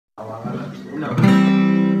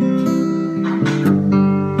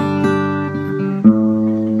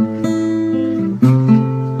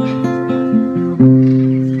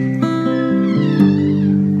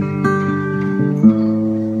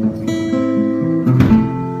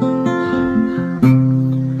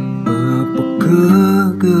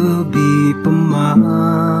Gabi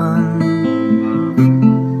paman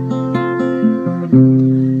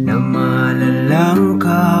na malalang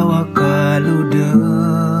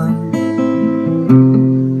kawakaludan,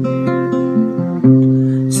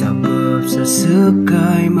 sabab sa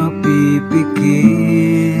sekay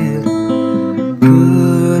mapipikir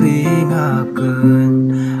keringakan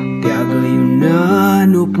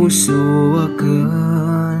piagayunan o puso akan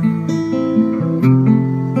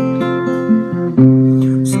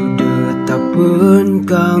tapen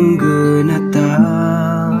kang genata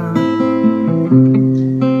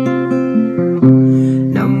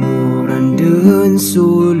namuran den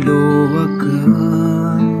solo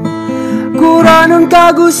akan kuranon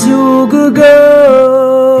kagusu gegaw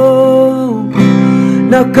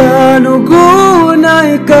na kanugon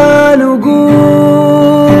ay kanugon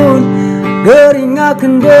gering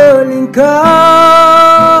akan belingka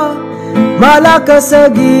malakas sa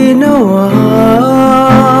ginawa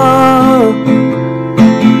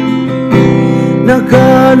na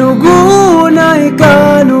kanugon ay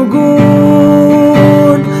kanugon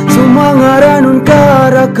sumangaranon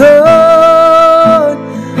karakan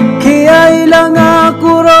kaya ilang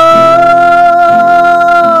ako ron.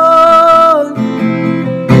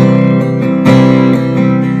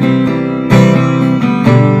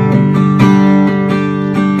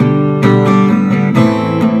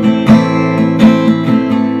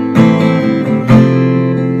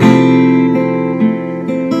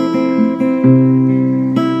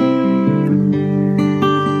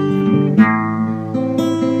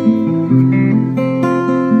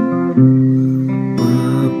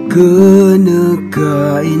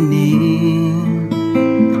 Keneka ini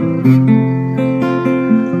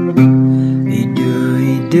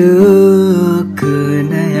ide-ide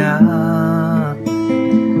kenaya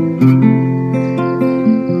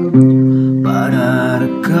para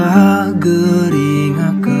reka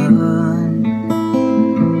geringakan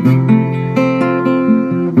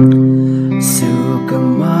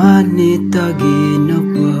sukamanita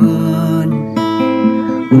ginapan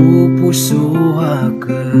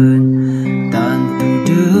upusuhakan tantu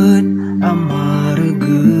den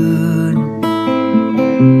amargen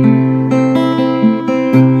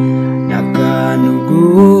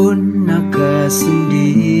nakanugon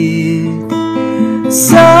nakasindit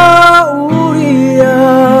sa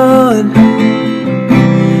urian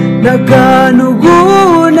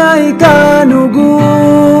nakanugon ay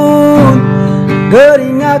kanugon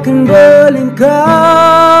gering akan belingka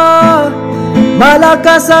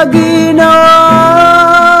malakas sa ginawa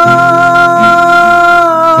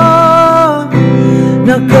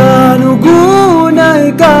na kanugon ay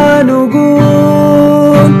kanugon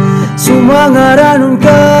sumangaranon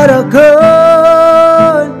karakan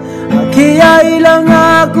kaya ilang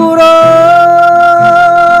ako ron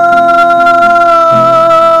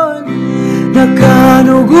na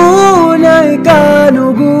kanugon ay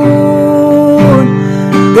kanugon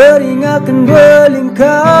gering akan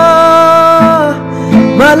belingka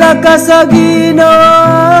malakas sa ginawa